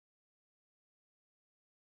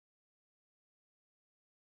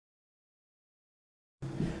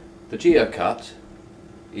The Geocut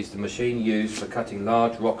is the machine used for cutting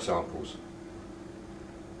large rock samples.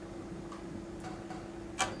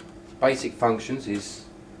 Basic functions is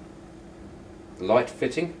light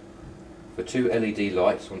fitting for 2 LED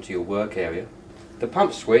lights onto your work area. The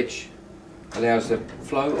pump switch allows the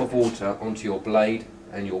flow of water onto your blade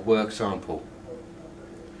and your work sample.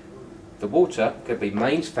 The water can be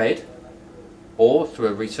mains fed or through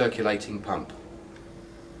a recirculating pump.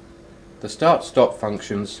 The start-stop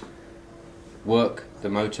functions work the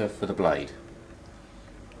motor for the blade.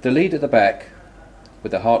 The lead at the back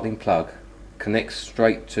with the Hartling plug connects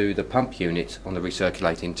straight to the pump unit on the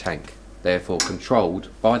recirculating tank, therefore controlled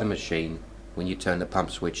by the machine when you turn the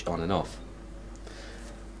pump switch on and off.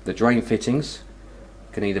 The drain fittings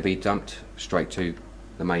can either be dumped straight to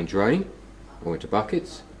the main drain or into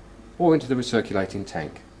buckets or into the recirculating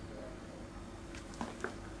tank.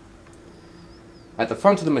 At the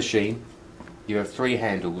front of the machine you have 3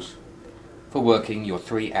 handles for working your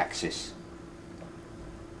 3-axis.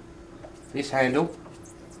 This handle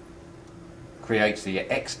creates the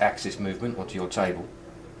X-axis movement onto your table.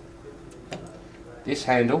 This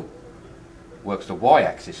handle works the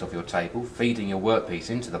Y-axis of your table, feeding your workpiece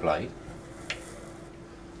into the blade.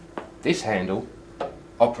 This handle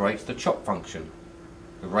operates the chop function,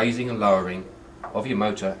 the raising and lowering of your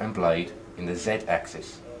motor and blade in the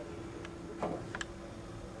Z-axis.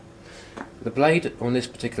 The blade on this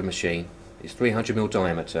particular machine is 300mm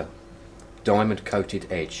diameter, diamond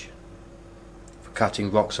coated edge for cutting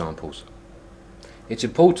rock samples. It's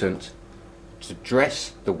important to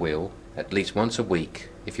dress the wheel at least once a week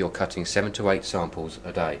if you're cutting 7 to 8 samples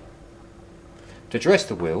a day. To dress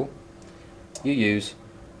the wheel you use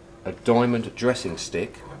a diamond dressing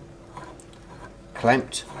stick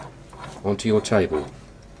clamped onto your table.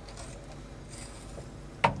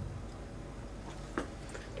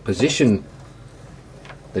 Position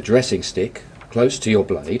the dressing stick close to your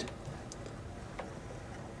blade.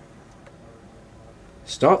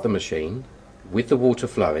 Start the machine with the water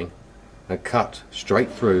flowing and cut straight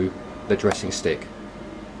through the dressing stick.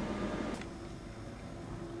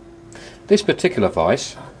 This particular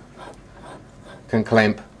vise can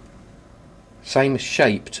clamp same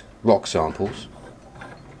shaped rock samples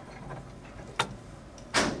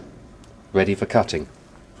ready for cutting.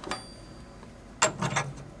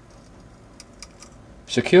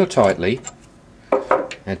 Secure tightly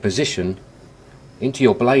and position into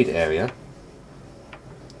your blade area.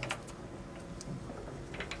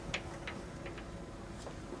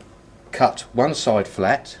 Cut one side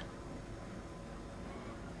flat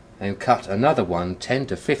and cut another one 10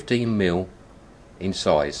 to 15mm in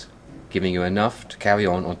size, giving you enough to carry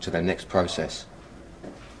on onto the next process.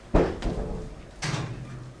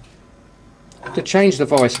 To change the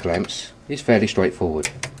vice clamps is fairly straightforward.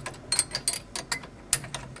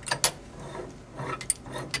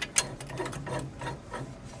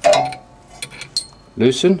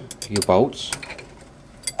 Loosen your bolts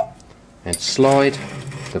and slide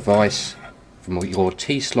the vise from your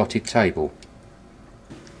T-slotted table.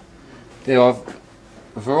 There are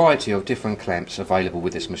a variety of different clamps available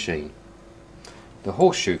with this machine. The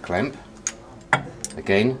horseshoe clamp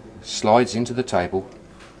again slides into the table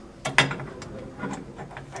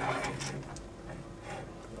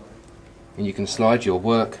and you can slide your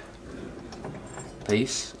work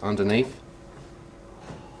piece underneath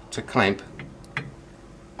to clamp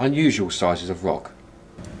unusual sizes of rock.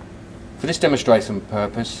 For this demonstration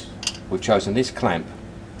purpose we've chosen this clamp.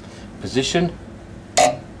 Position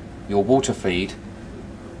your water feed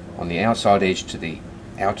on the outside edge to the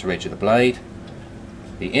outer edge of the blade,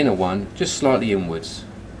 the inner one just slightly inwards,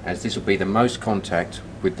 as this will be the most contact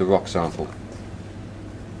with the rock sample.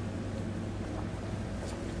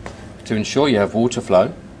 To ensure you have water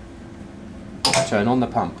flow, turn on the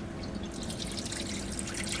pump.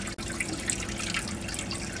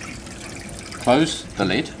 Close the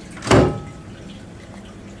lid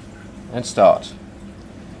and start.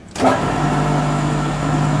 The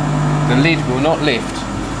lid will not lift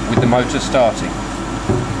with the motor starting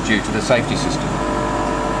due to the safety system.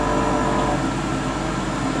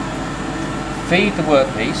 Feed the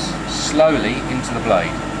workpiece slowly into the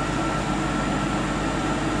blade.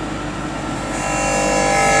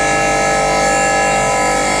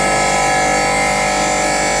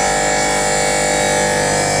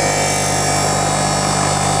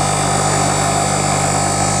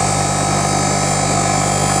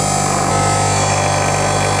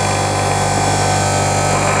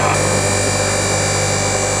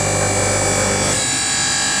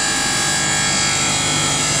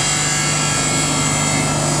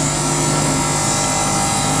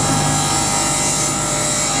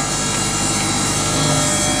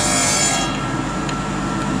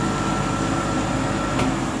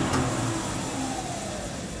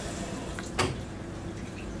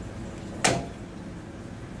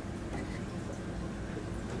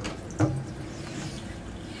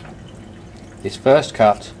 This first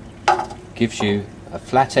cut gives you a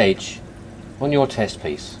flat edge on your test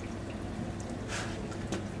piece.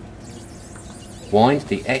 Wind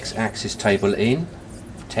the x-axis table in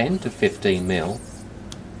 10 to 15 mm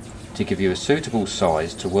to give you a suitable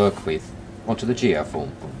size to work with onto the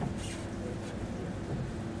geoform.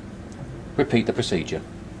 Repeat the procedure.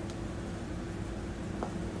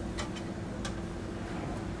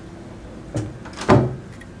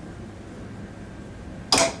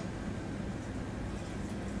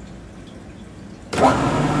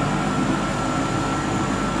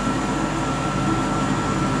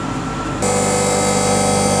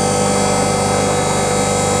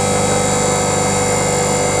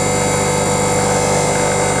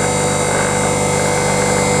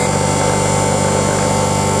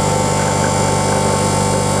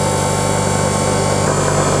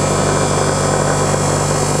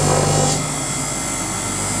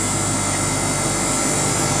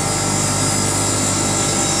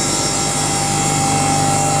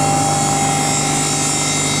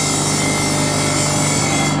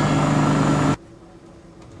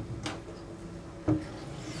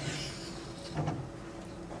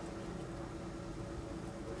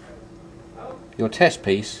 Your test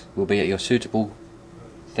piece will be at your suitable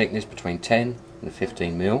thickness between 10 and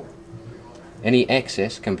 15 mm. Any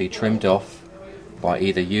excess can be trimmed off by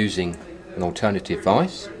either using an alternative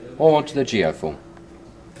vise or onto the geoform.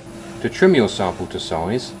 To trim your sample to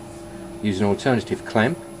size, use an alternative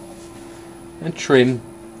clamp and trim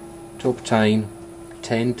to obtain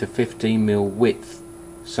 10 to 15 mm width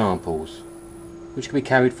samples, which can be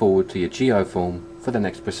carried forward to your geoform for the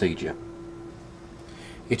next procedure.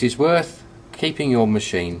 It is worth keeping your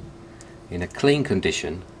machine in a clean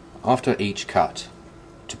condition after each cut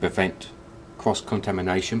to prevent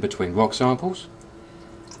cross-contamination between rock samples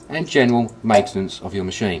and general maintenance of your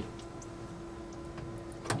machine.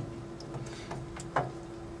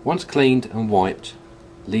 Once cleaned and wiped,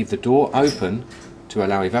 leave the door open to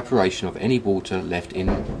allow evaporation of any water left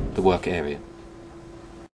in the work area.